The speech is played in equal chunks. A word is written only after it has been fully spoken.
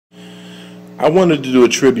I wanted to do a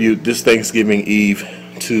tribute this Thanksgiving Eve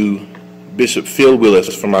to Bishop Phil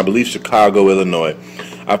Willis from, I believe, Chicago, Illinois.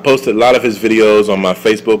 I posted a lot of his videos on my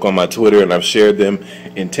Facebook, on my Twitter, and I've shared them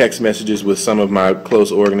in text messages with some of my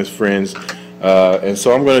close organist friends. And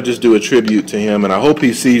so I'm going to just do a tribute to him, and I hope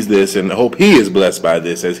he sees this, and I hope he is blessed by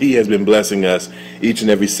this, as he has been blessing us each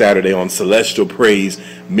and every Saturday on Celestial Praise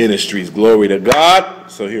Ministries. Glory to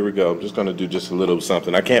God. So here we go. I'm just going to do just a little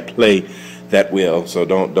something. I can't play that well, so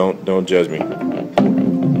don't judge me.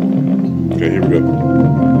 Okay, here we go.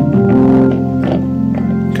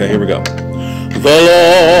 Okay, here we go. The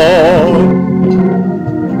Lord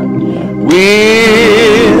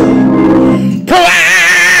will provide.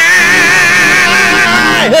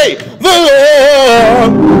 Hey, the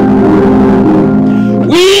Lord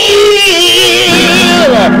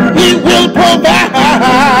He will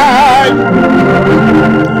provide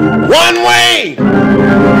one way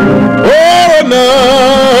or another.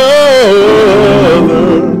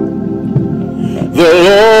 The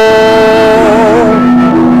Lord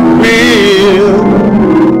will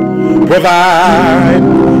provide.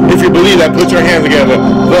 If you believe that, put your hands together.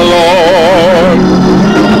 The Lord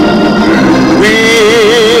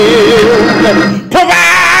will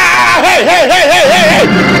provide. Hey, hey, hey, hey, hey, hey.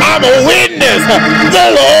 I'm a witness. The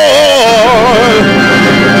Lord.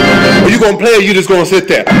 Are you going to play or you just going to sit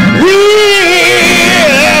there?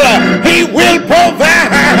 He will provide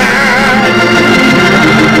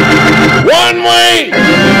one way,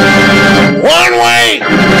 one way,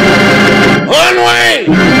 one way,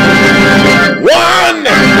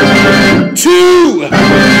 1, 2,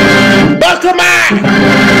 buckle my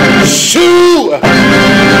shoe,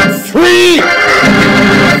 3,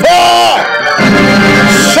 4,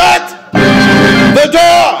 shut the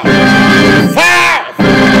door,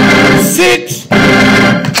 5, 6,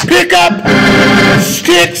 pick up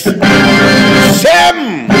sticks, 7,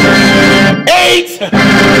 8,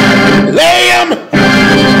 lay 'em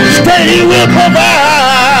straight. He will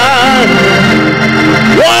provide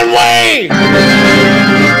one way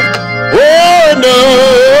or another.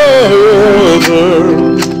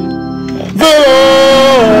 The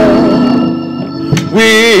Lord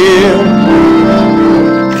will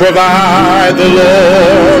provide. The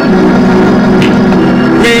Lord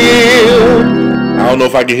will. I don't know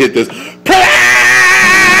if I can hit this. Hey,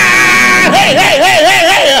 hey, hey, hey,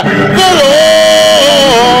 hey. The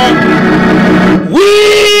Lord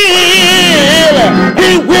will.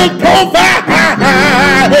 He will provide.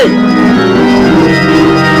 Hey.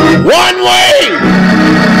 One way.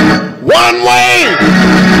 One way.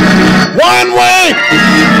 One way.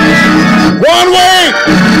 One way.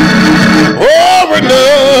 Or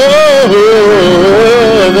another.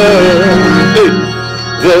 Hey.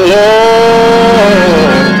 The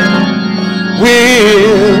Lord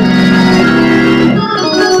will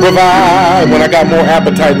provide. When I got more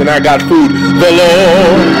appetite than I got food, the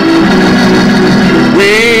Lord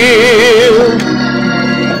will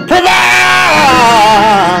provide.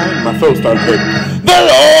 My throat started hurting. The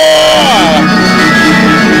Lord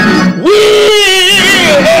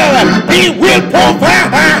will. He will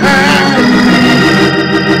provide.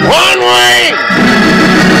 One way.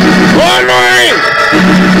 One way.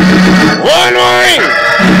 One way.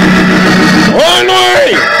 One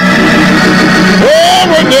way.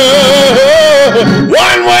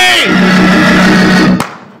 One way.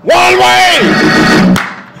 One way.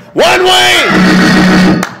 One way.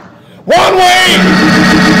 One way.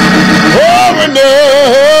 Or another.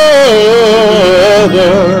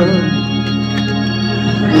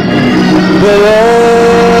 The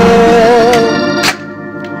Lord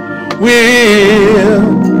will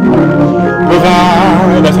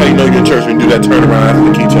provide. That's how you know you're in church when you do that turn around after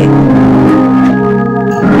the key change.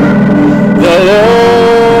 The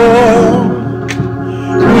Lord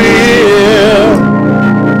will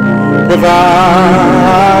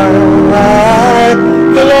provide.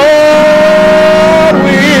 The Lord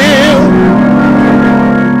will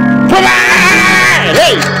provide.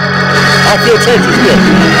 Hey, I feel church is here.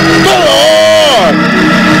 The Lord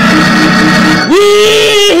will.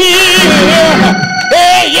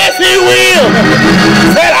 Hey, yes, He will.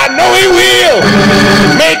 Said I know He will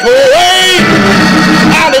make a way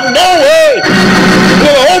out of no way.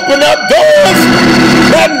 He'll open up doors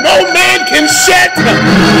that no man can shut.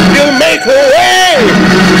 He'll make a way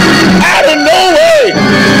out of no way.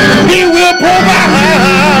 He will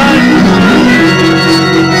provide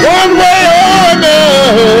one way or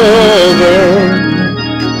another.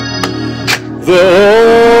 The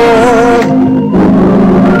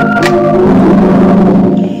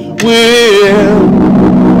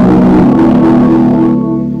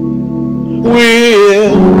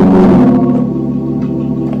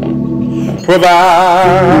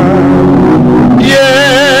provide.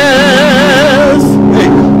 Yes,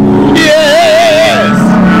 yes,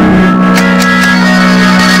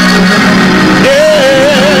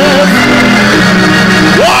 yes.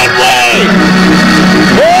 One way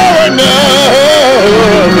or another.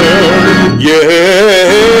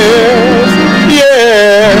 Yes,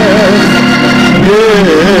 yes,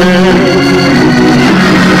 yes.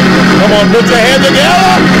 Come on, put your hands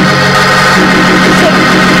together.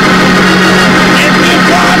 And give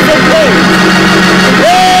God some praise.